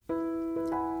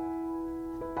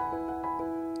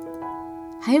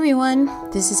Hi everyone,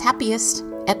 this is Happiest,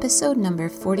 episode number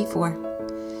 44.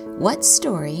 What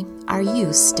story are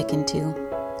you sticking to?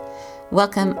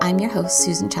 Welcome, I'm your host,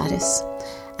 Susan Chavez.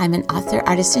 I'm an author,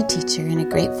 artist, and teacher, and a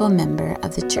grateful member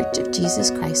of the Church of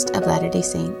Jesus Christ of Latter-day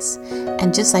Saints.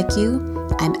 And just like you,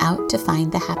 I'm out to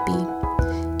find the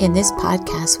happy. In this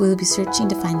podcast, we will be searching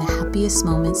to find the happiest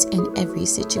moments in every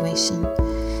situation.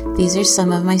 These are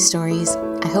some of my stories.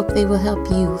 I hope they will help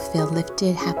you feel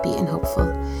lifted, happy, and hopeful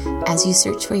as you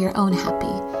search for your own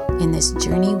happy in this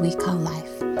journey we call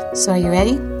life. So are you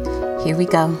ready? Here we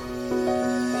go.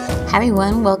 Hi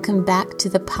everyone, welcome back to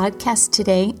the podcast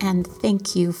today, and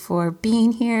thank you for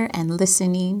being here and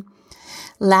listening.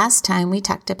 Last time we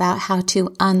talked about how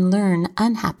to unlearn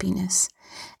unhappiness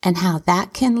and how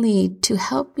that can lead to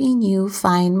helping you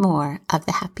find more of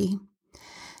the happy.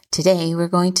 Today we're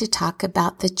going to talk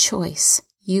about the choice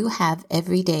you have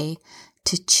every day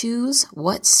to choose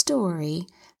what story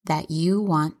that you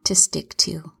want to stick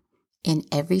to in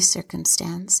every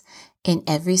circumstance, in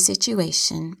every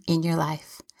situation in your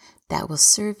life that will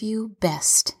serve you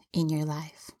best in your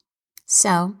life.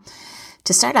 So,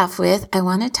 to start off with, I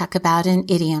want to talk about an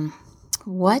idiom.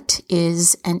 What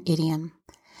is an idiom?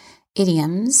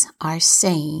 Idioms are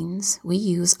sayings we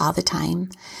use all the time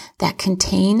that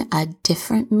contain a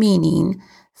different meaning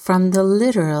from the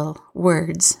literal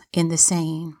words in the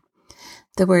saying.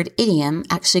 The word idiom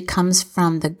actually comes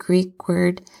from the Greek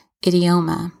word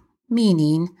idioma,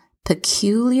 meaning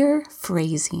peculiar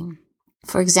phrasing.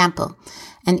 For example,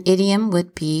 an idiom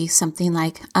would be something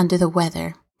like under the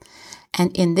weather.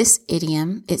 And in this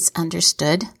idiom, it's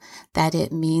understood that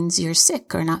it means you're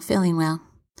sick or not feeling well.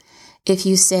 If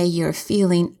you say you're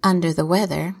feeling under the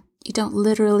weather, you don't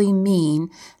literally mean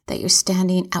that you're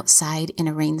standing outside in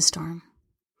a rainstorm.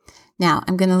 Now,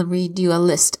 I'm going to read you a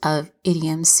list of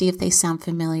idioms, see if they sound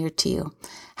familiar to you.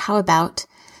 How about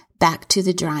back to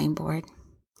the drawing board?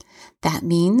 That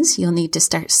means you'll need to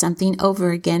start something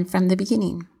over again from the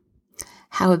beginning.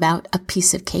 How about a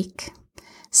piece of cake?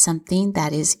 Something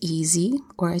that is easy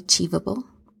or achievable.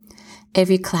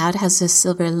 Every cloud has a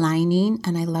silver lining,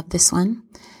 and I love this one.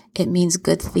 It means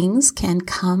good things can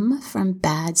come from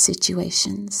bad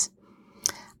situations.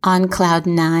 On cloud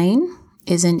 9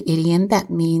 is an idiom that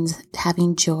means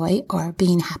having joy or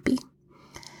being happy.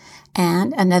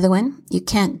 And another one, you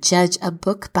can't judge a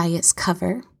book by its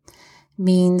cover,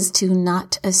 means to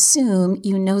not assume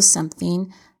you know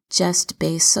something just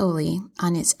based solely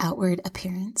on its outward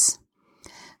appearance.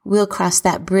 We'll cross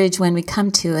that bridge when we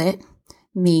come to it,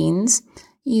 means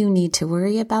you need to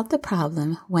worry about the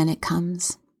problem when it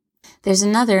comes. There's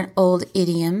another old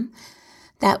idiom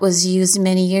that was used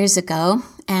many years ago,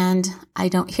 and I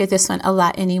don't hear this one a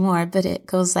lot anymore, but it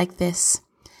goes like this.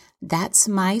 That's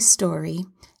my story,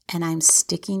 and I'm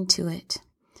sticking to it.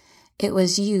 It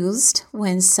was used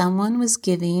when someone was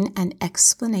giving an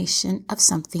explanation of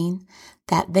something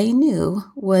that they knew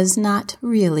was not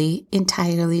really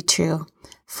entirely true.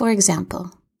 For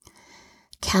example,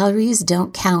 calories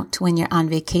don't count when you're on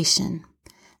vacation.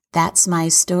 That's my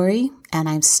story, and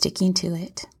I'm sticking to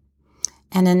it.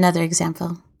 And another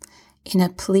example, in a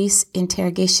police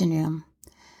interrogation room.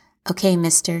 Okay,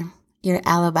 mister, your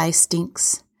alibi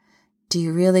stinks. Do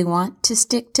you really want to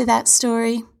stick to that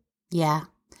story? Yeah,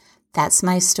 that's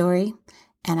my story,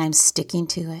 and I'm sticking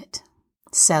to it.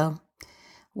 So,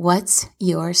 what's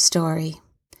your story?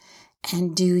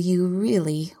 And do you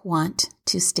really want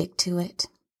to stick to it?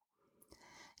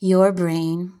 Your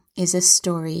brain is a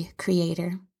story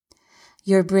creator.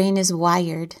 Your brain is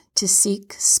wired to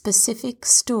seek specific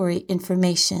story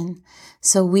information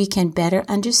so we can better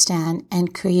understand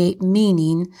and create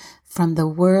meaning from the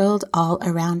world all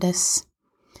around us.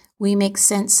 We make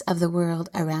sense of the world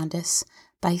around us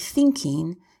by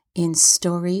thinking in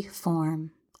story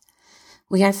form.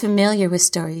 We are familiar with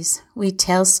stories. We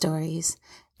tell stories,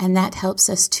 and that helps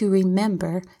us to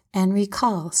remember and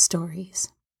recall stories.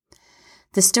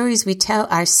 The stories we tell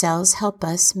ourselves help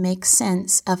us make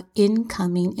sense of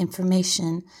incoming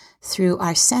information through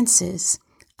our senses,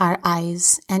 our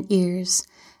eyes and ears,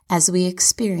 as we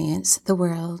experience the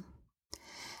world.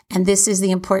 And this is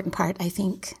the important part, I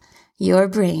think. Your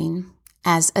brain,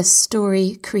 as a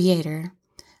story creator,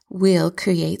 will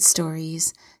create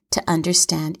stories to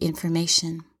understand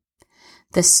information.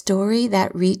 The story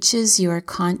that reaches your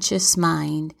conscious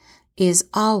mind is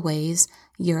always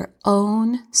your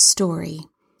own story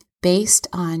based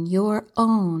on your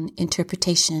own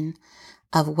interpretation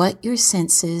of what your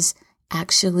senses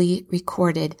actually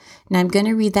recorded. And I'm going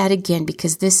to read that again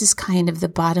because this is kind of the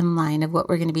bottom line of what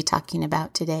we're going to be talking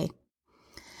about today.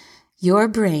 Your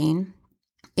brain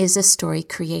is a story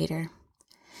creator.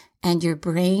 and your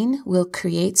brain will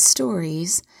create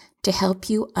stories to help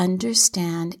you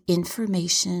understand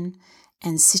information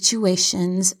and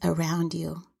situations around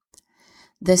you.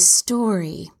 The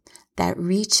story that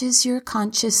reaches your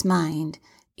conscious mind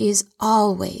is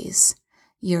always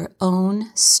your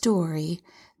own story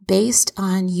based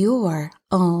on your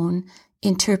own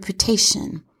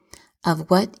interpretation of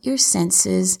what your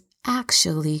senses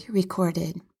actually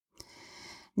recorded.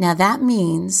 Now that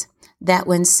means that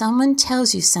when someone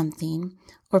tells you something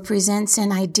or presents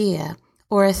an idea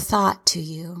or a thought to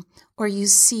you, or you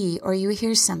see or you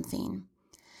hear something,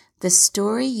 the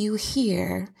story you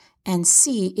hear and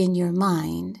see in your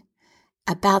mind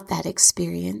about that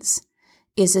experience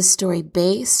is a story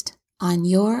based on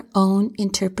your own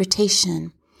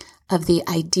interpretation of the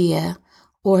idea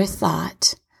or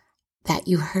thought that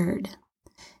you heard.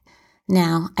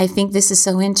 Now, I think this is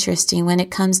so interesting when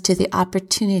it comes to the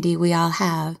opportunity we all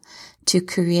have to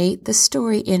create the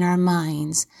story in our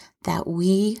minds that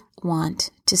we want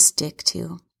to stick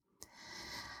to.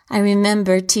 I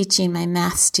remember teaching my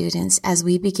math students as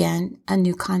we began a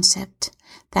new concept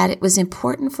that it was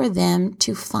important for them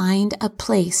to find a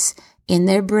place in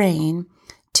their brain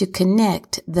to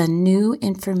connect the new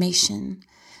information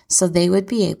so they would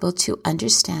be able to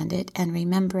understand it and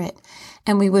remember it.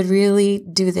 And we would really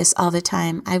do this all the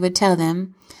time. I would tell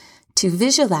them to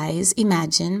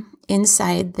imagine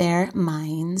inside their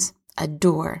minds a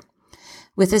door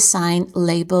with a sign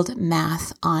labeled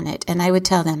math on it. And I would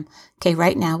tell them, okay,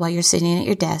 right now while you're sitting at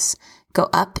your desk, go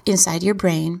up inside your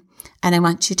brain and I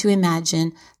want you to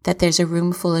imagine that there's a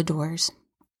room full of doors.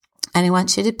 And I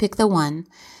want you to pick the one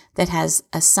that has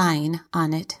a sign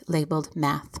on it labeled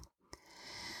math.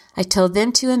 I told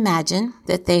them to imagine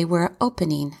that they were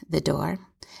opening the door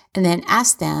and then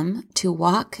asked them to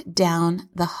walk down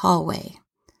the hallway.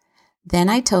 Then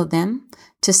I told them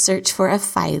to search for a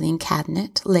filing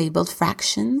cabinet labeled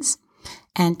fractions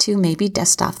and to maybe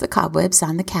dust off the cobwebs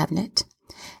on the cabinet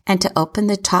and to open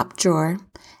the top drawer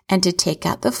and to take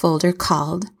out the folder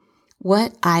called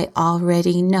What I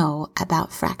Already Know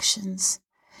About Fractions.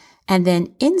 And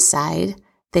then inside,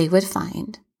 they would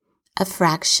find a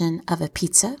fraction of a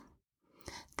pizza.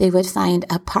 They would find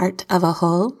a part of a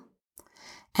whole.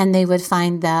 And they would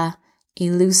find the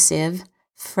elusive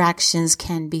Fractions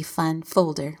Can Be Fun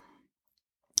folder.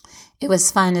 It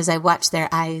was fun as I watched their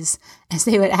eyes as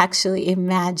they would actually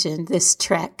imagine this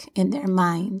trek in their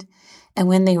mind. And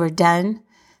when they were done,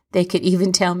 they could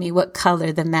even tell me what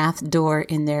color the math door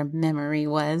in their memory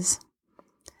was.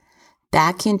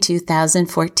 Back in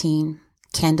 2014,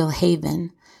 Kendall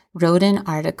Haven wrote an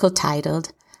article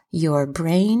titled, Your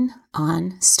Brain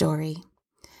on Story.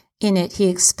 In it, he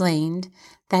explained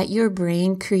that your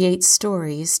brain creates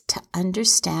stories to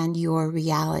understand your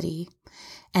reality,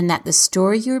 and that the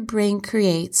story your brain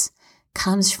creates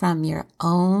comes from your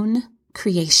own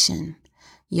creation,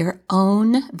 your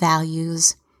own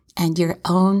values, and your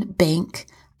own bank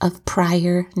of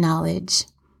prior knowledge.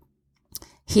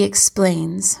 He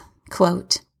explains,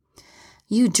 quote,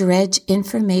 you dredge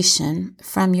information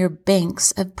from your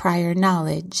banks of prior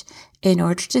knowledge in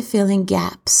order to fill in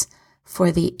gaps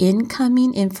for the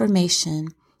incoming information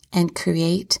and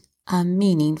create a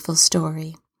meaningful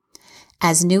story.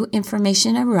 As new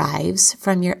information arrives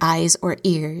from your eyes or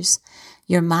ears,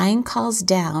 your mind calls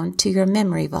down to your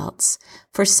memory vaults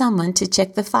for someone to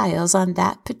check the files on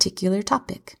that particular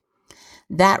topic.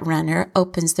 That runner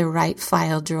opens the right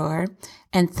file drawer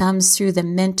and thumbs through the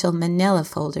mental manila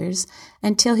folders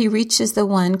until he reaches the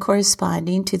one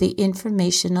corresponding to the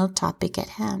informational topic at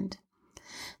hand.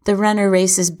 The runner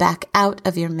races back out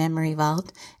of your memory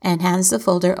vault and hands the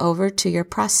folder over to your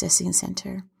processing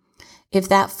center. If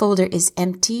that folder is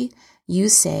empty, you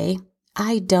say,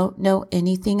 I don't know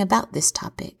anything about this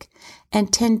topic,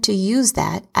 and tend to use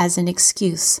that as an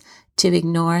excuse to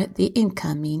ignore the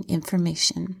incoming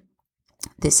information.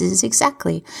 This is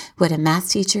exactly what a math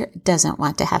teacher doesn't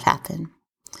want to have happen.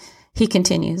 He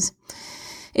continues,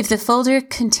 if the folder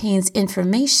contains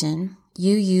information,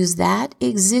 you use that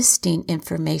existing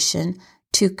information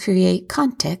to create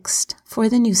context for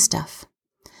the new stuff.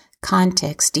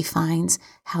 Context defines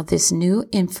how this new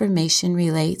information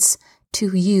relates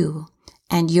to you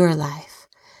and your life,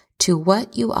 to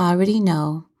what you already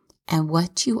know and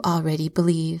what you already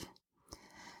believe.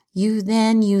 You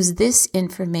then use this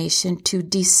information to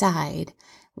decide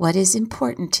what is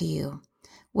important to you,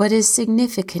 what is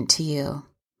significant to you.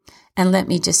 And let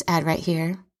me just add right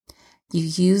here, you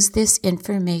use this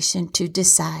information to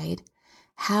decide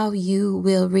how you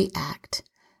will react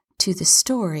to the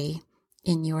story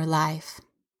in your life.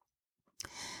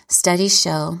 Studies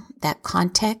show that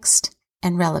context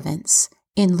and relevance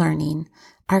in learning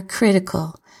are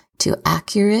critical to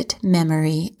accurate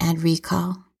memory and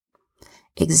recall.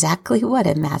 Exactly what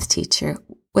a math teacher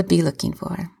would be looking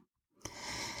for.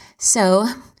 So,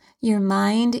 your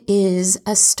mind is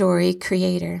a story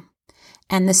creator,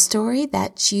 and the story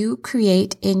that you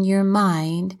create in your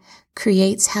mind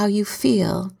creates how you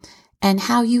feel, and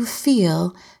how you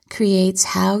feel creates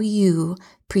how you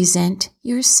present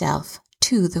yourself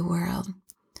to the world.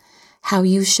 How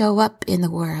you show up in the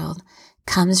world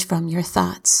comes from your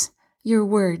thoughts, your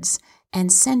words,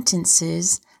 and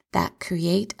sentences that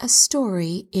create a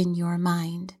story in your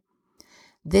mind.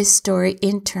 This story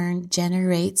in turn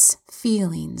generates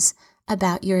feelings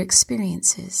about your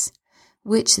experiences,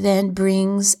 which then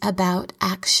brings about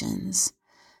actions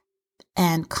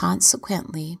and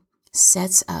consequently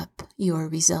sets up your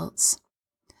results.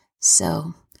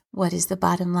 So, what is the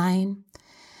bottom line?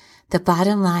 The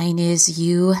bottom line is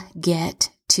you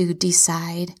get to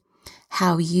decide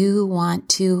how you want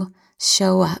to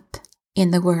show up in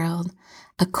the world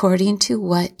according to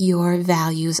what your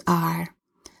values are.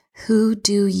 Who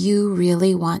do you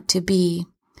really want to be?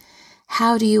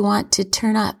 How do you want to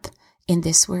turn up in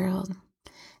this world?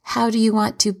 How do you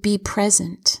want to be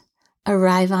present,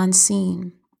 arrive on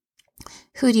scene?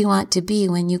 Who do you want to be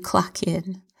when you clock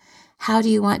in? How do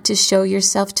you want to show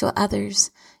yourself to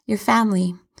others, your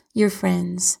family, your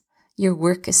friends, your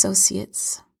work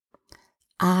associates?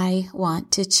 I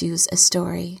want to choose a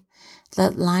story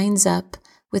that lines up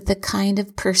with the kind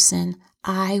of person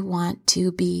I want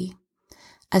to be.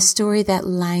 A story that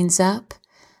lines up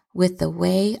with the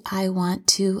way I want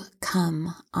to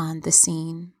come on the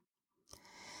scene.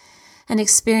 An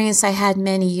experience I had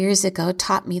many years ago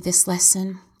taught me this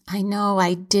lesson. I know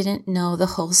I didn't know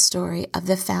the whole story of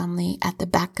the family at the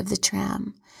back of the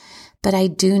tram, but I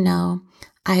do know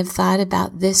I have thought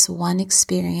about this one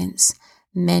experience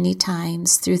many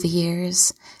times through the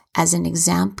years as an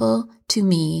example to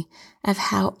me of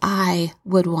how I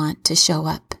would want to show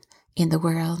up in the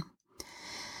world.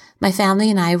 My family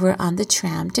and I were on the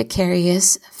tram to carry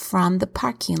us from the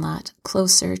parking lot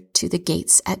closer to the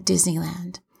gates at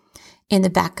Disneyland. In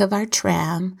the back of our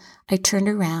tram, I turned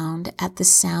around at the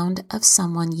sound of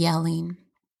someone yelling.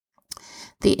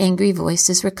 The angry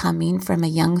voices were coming from a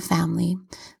young family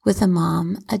with a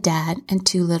mom, a dad, and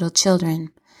 2 little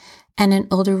children, and an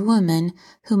older woman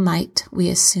who might, we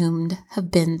assumed,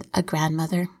 have been a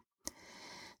grandmother.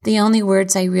 The only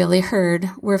words I really heard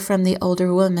were from the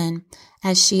older woman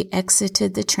as she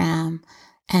exited the tram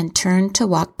and turned to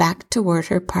walk back toward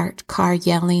her parked car,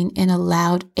 yelling in a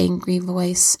loud, angry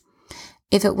voice,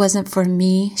 "If it wasn't for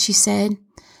me," she said,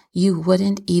 "you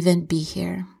wouldn't even be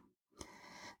here."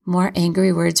 More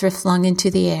angry words were flung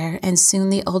into the air, and soon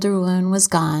the older woman was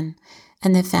gone,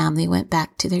 and the family went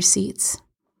back to their seats.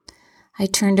 I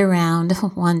turned around,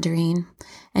 wondering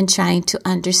and trying to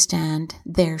understand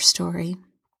their story.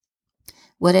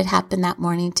 What had happened that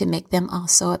morning to make them all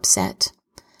so upset?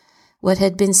 What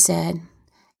had been said,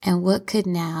 and what could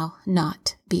now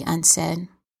not be unsaid?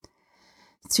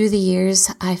 Through the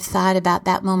years, I've thought about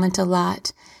that moment a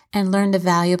lot and learned a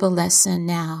valuable lesson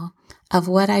now of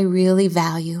what I really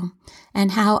value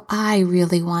and how I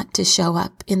really want to show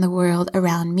up in the world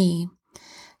around me.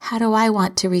 How do I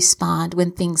want to respond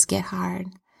when things get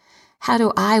hard? How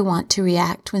do I want to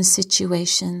react when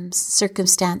situations,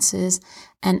 circumstances,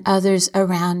 and others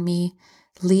around me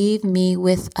leave me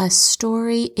with a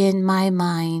story in my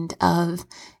mind of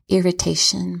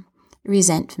irritation,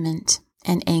 resentment,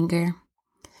 and anger?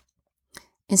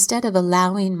 Instead of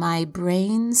allowing my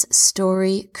brain's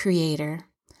story creator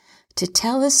to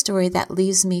tell a story that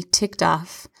leaves me ticked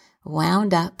off,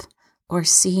 wound up, or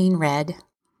seeing red,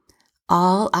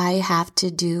 all I have to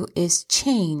do is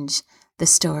change the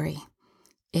story.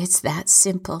 It's that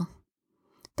simple.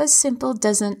 But simple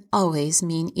doesn't always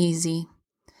mean easy.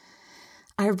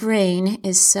 Our brain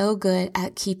is so good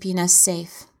at keeping us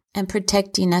safe and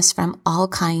protecting us from all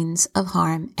kinds of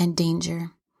harm and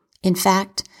danger. In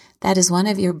fact, that is one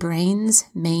of your brain's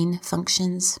main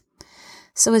functions.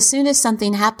 So as soon as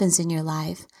something happens in your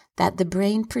life that the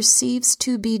brain perceives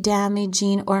to be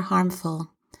damaging or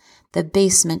harmful, the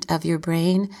basement of your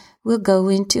brain will go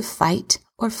into fight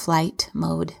or flight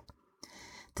mode.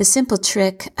 The simple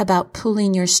trick about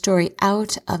pulling your story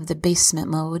out of the basement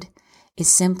mode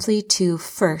is simply to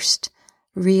first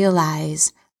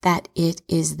realize that it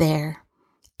is there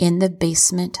in the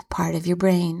basement part of your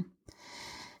brain.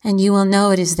 And you will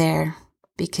know it is there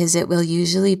because it will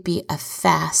usually be a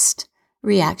fast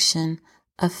reaction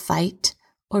of fight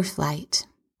or flight.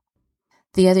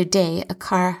 The other day, a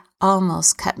car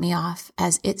almost cut me off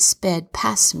as it sped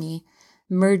past me,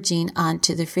 merging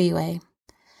onto the freeway.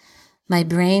 My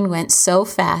brain went so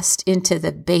fast into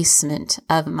the basement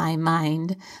of my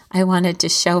mind, I wanted to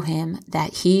show him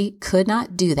that he could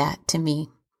not do that to me.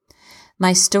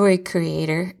 My story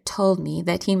creator told me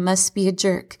that he must be a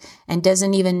jerk and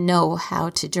doesn't even know how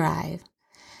to drive.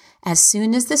 As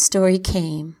soon as the story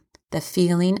came, the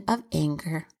feeling of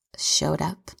anger showed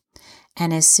up.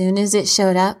 And as soon as it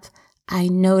showed up, I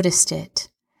noticed it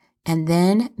and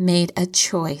then made a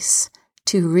choice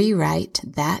to rewrite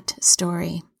that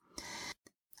story.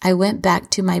 I went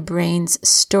back to my brain's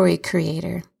story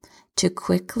creator to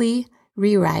quickly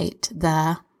rewrite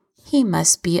the "he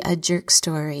must be a jerk"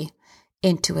 story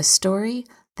into a story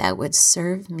that would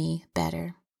serve me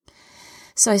better.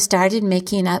 So I started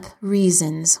making up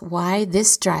reasons why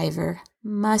this driver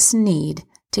must need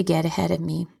to get ahead of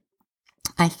me.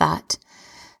 I thought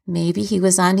maybe he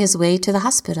was on his way to the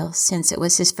hospital since it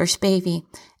was his first baby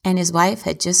and his wife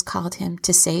had just called him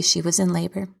to say she was in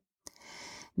labor.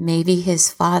 Maybe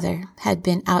his father had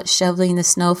been out shoveling the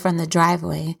snow from the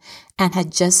driveway and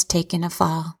had just taken a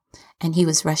fall, and he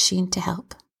was rushing to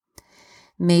help.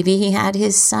 Maybe he had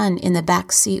his son in the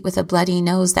back seat with a bloody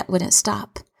nose that wouldn't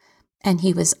stop, and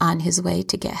he was on his way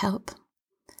to get help.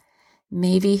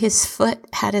 Maybe his foot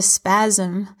had a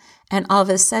spasm, and all of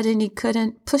a sudden he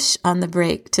couldn't push on the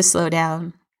brake to slow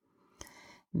down.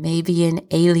 Maybe an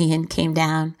alien came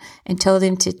down and told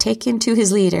him to take him to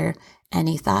his leader, and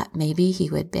he thought maybe he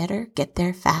would better get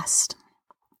there fast.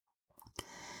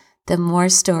 The more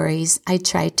stories I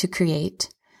tried to create,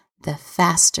 the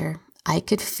faster I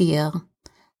could feel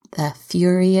the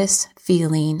furious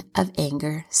feeling of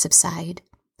anger subside.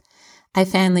 I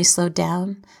finally slowed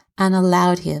down and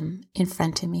allowed him in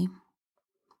front of me.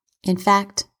 In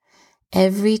fact,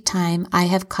 every time I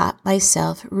have caught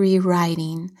myself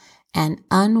rewriting an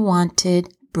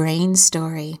unwanted brain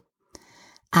story,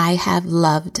 I have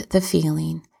loved the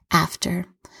feeling after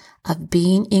of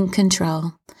being in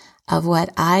control of what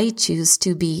I choose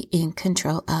to be in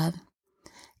control of.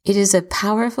 It is a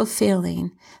powerful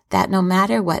feeling that no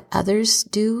matter what others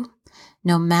do,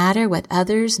 no matter what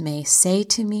others may say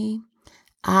to me,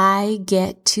 I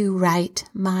get to write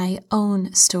my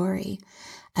own story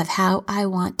of how I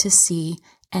want to see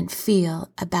and feel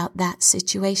about that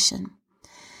situation.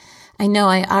 I know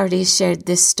I already shared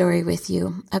this story with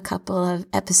you a couple of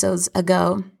episodes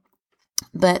ago,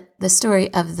 but the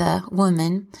story of the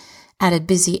woman at a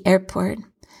busy airport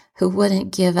who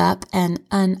wouldn't give up an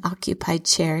unoccupied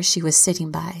chair she was sitting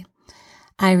by.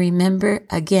 I remember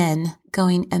again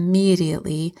going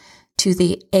immediately to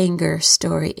the anger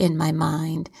story in my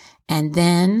mind, and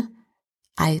then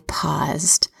I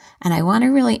paused. And I want to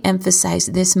really emphasize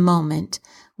this moment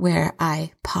where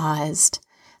I paused.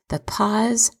 The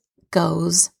pause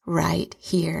goes right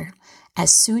here.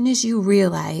 As soon as you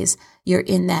realize you're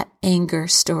in that anger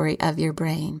story of your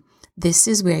brain, this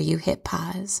is where you hit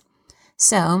pause.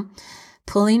 So,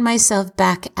 pulling myself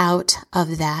back out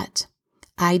of that,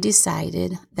 I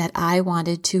decided that I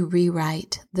wanted to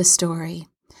rewrite the story.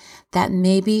 That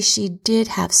maybe she did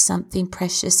have something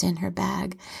precious in her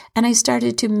bag. And I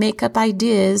started to make up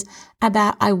ideas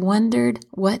about I wondered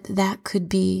what that could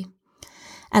be.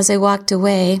 As I walked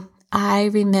away, I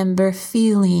remember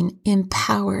feeling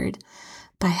empowered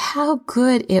by how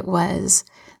good it was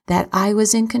that I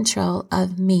was in control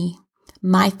of me,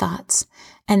 my thoughts,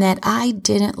 and that I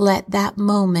didn't let that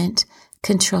moment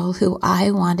control who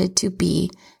I wanted to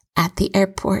be at the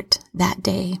airport that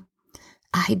day.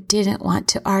 I didn't want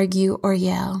to argue or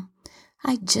yell.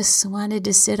 I just wanted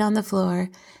to sit on the floor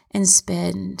and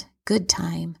spend good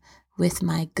time with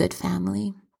my good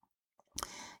family.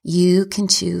 You can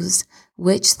choose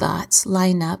which thoughts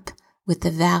line up with the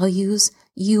values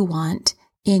you want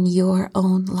in your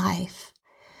own life.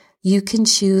 You can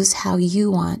choose how you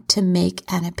want to make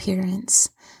an appearance,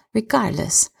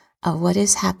 regardless of what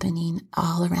is happening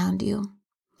all around you.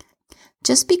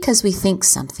 Just because we think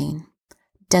something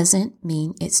doesn't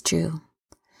mean it's true.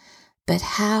 But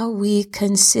how we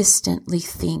consistently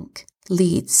think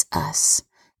leads us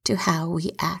to how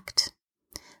we act.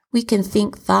 We can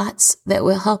think thoughts that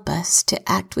will help us to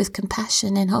act with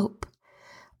compassion and hope.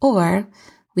 Or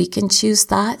we can choose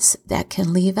thoughts that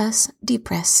can leave us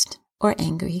depressed or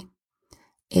angry.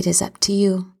 It is up to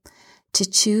you to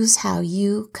choose how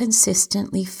you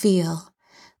consistently feel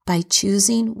by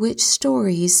choosing which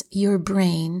stories your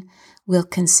brain will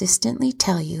consistently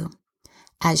tell you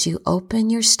as you open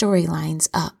your storylines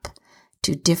up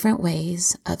to different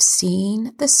ways of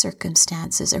seeing the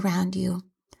circumstances around you.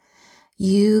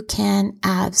 You can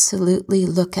absolutely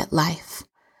look at life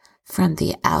from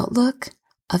the outlook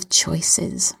of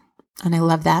choices. And I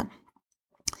love that.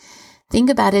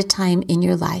 Think about a time in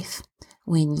your life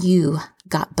when you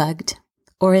got bugged.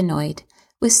 or annoyed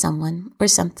with someone or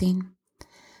something?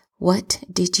 What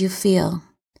did you feel?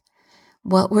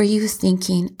 What were you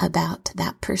thinking about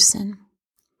that person?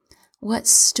 What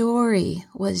story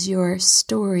was your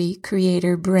story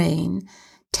creator brain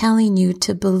telling you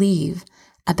to believe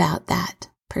about that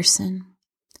person?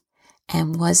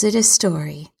 And was it a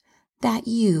story that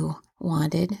you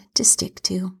wanted to stick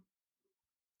to?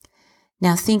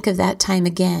 Now think of that time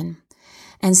again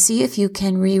and see if you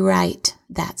can rewrite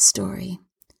that story.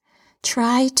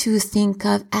 Try to think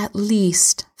of at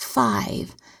least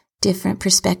 5 different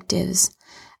perspectives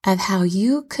of how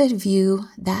you could view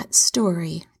that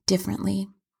story differently.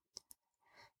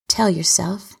 Tell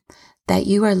yourself that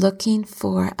you are looking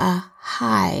for a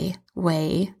high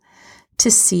way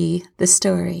to see the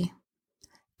story,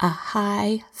 a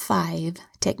high 5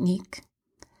 technique.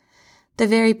 The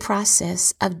very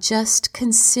process of just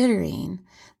considering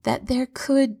that there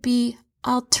could be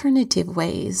alternative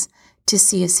ways to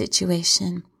see a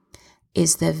situation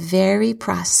is the very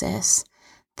process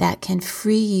that can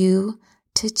free you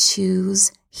to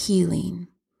choose healing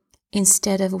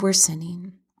instead of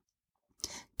worsening,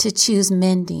 to choose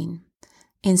mending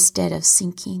instead of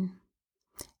sinking,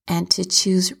 and to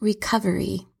choose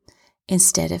recovery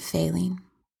instead of failing.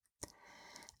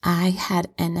 I had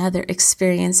another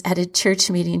experience at a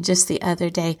church meeting just the other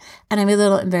day, and I'm a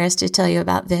little embarrassed to tell you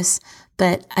about this,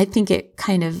 but I think it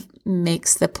kind of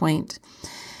makes the point.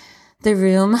 The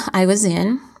room I was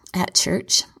in at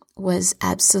church was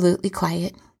absolutely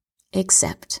quiet,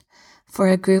 except for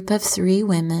a group of 3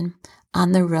 women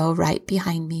on the row right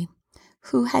behind me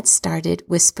who had started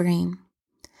whispering.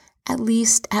 At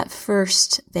least at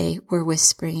first they were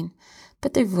whispering,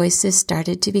 but their voices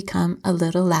started to become a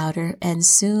little louder, and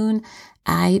soon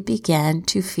I began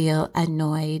to feel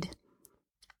annoyed.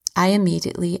 I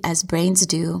immediately, as brains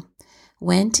do,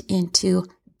 went into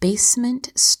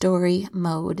basement story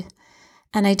mode,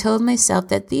 and I told myself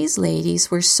that these ladies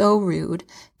were so rude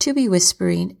to be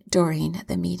whispering during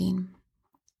the meeting.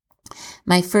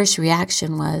 My first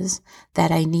reaction was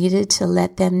that I needed to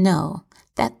let them know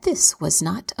that this was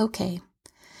not okay.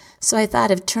 So I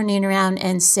thought of turning around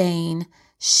and saying,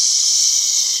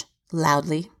 shh,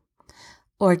 loudly,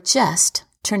 or just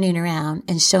turning around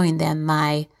and showing them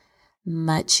my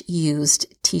much used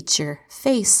teacher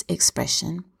face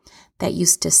expression that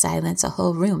used to silence a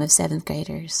whole room of 7th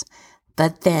graders.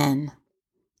 But then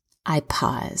I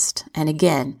paused. And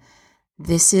again,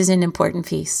 this is an important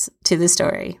piece to the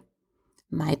story.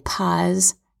 My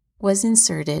pause was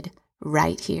inserted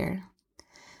right here.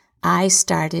 I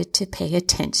started to pay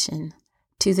attention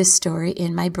to the story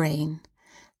in my brain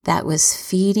that was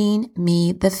feeding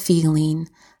me the feeling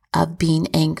of being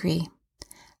angry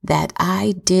that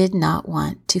I did not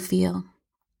want to feel.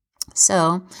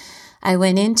 So I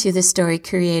went into the story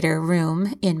creator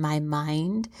room in my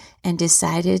mind and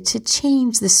decided to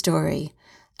change the story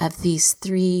of these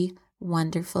 3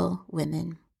 wonderful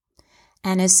women.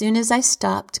 And as soon as I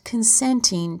stopped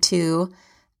consenting to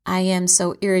 "I am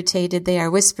so irritated they are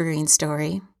whispering"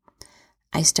 story,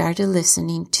 I started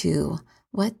listening to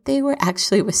what they were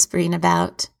actually whispering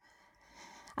about.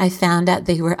 I found out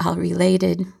they were all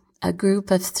related, a group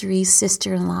of 3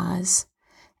 sister-in-laws,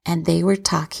 and they were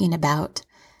talking about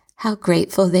how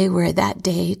grateful they were that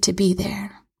day to be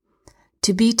there,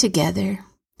 to be together,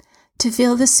 to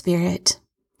feel the Spirit,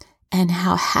 and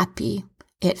how happy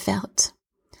it felt.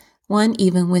 One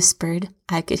even whispered,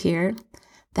 I could hear,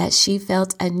 that she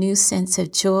felt a new sense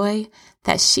of joy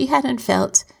that she hadn't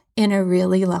felt in a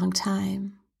really long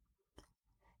time.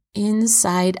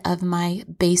 Inside of my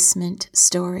basement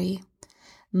story,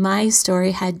 my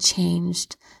story had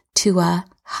changed to a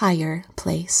higher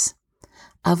place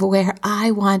of where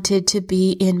I wanted to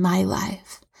be in my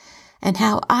life and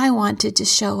how I wanted to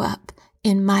show up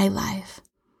in my life.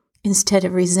 Instead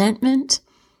of resentment,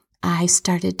 I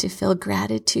started to feel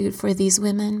gratitude for these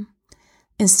women.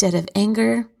 Instead of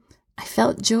anger, I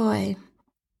felt joy.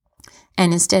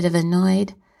 And instead of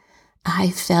annoyed,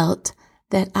 I felt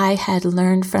that I had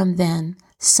learned from them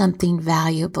something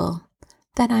valuable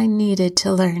that I needed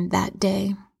to learn that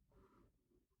day.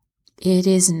 It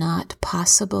is not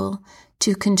possible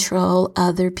to control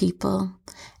other people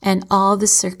and all the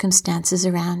circumstances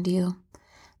around you,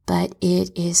 but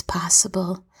it is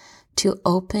possible to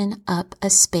open up a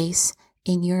space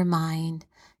in your mind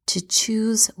to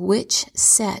choose which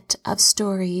set of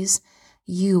stories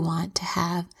you want to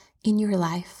have in your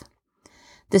life.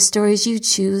 The stories you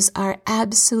choose are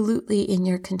absolutely in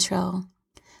your control.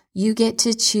 You get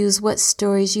to choose what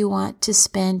stories you want to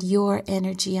spend your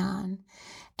energy on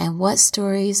and what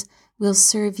stories will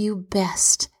serve you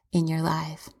best in your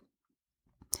life.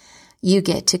 You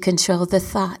get to control the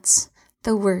thoughts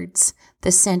the words,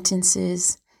 the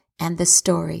sentences, and the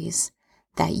stories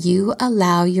that you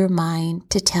allow your mind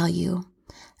to tell you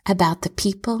about the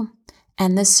people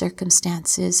and the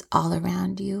circumstances all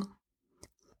around you.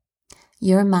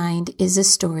 Your mind is a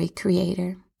story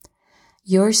creator.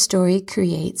 Your story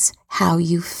creates how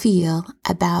you feel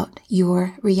about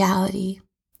your reality,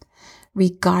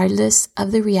 regardless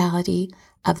of the reality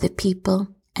of the people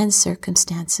and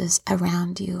circumstances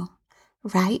around you.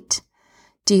 Right?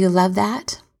 Do you love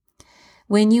that?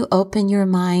 When you open your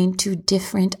mind to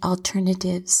different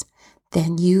alternatives,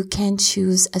 then you can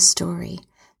choose a story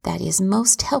that is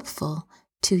most helpful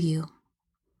to you.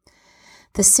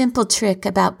 The simple trick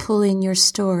about pulling your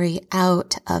story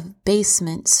out of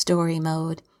basement story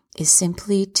mode is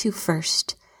simply to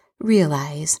first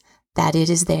realize that it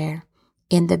is there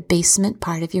in the basement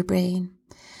part of your brain.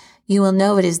 You will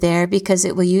know it is there because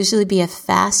it will usually be a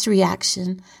fast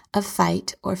reaction of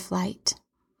fight or flight.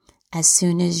 As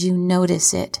soon as you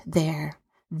notice it there,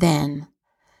 then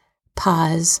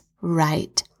pause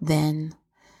right then.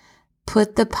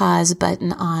 Put the pause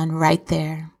button on right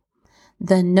there.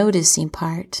 The noticing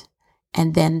part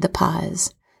and then the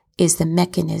pause is the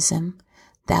mechanism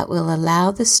that will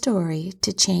allow the story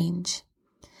to change.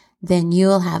 Then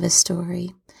you'll have a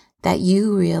story that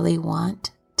you really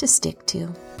want to stick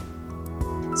to.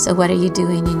 So what are you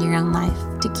doing in your own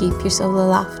life to keep your soul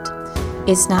aloft?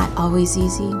 It's not always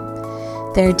easy.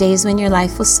 There are days when your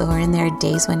life will soar and there are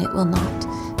days when it will not.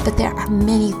 But there are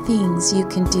many things you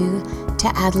can do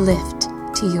to add lift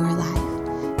to your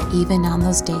life. Even on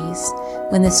those days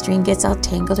when the string gets all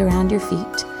tangled around your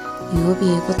feet, you will be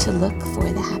able to look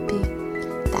for the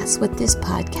happy. That's what this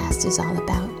podcast is all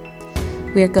about.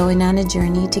 We are going on a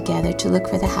journey together to look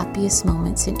for the happiest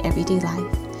moments in everyday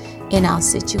life, in all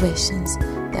situations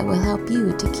that will help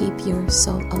you to keep your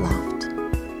soul aloft.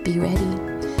 Be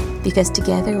ready, because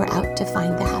together we're out to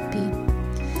find the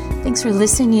happy. Thanks for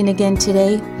listening again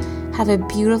today. Have a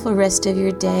beautiful rest of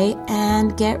your day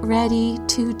and get ready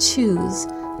to choose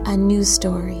a new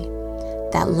story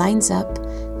that lines up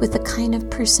with the kind of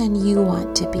person you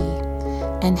want to be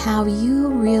and how you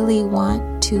really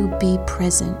want to be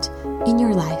present in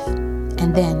your life.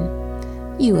 And then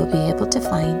you will be able to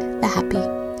find the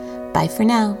happy. Bye for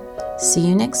now. See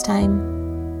you next time.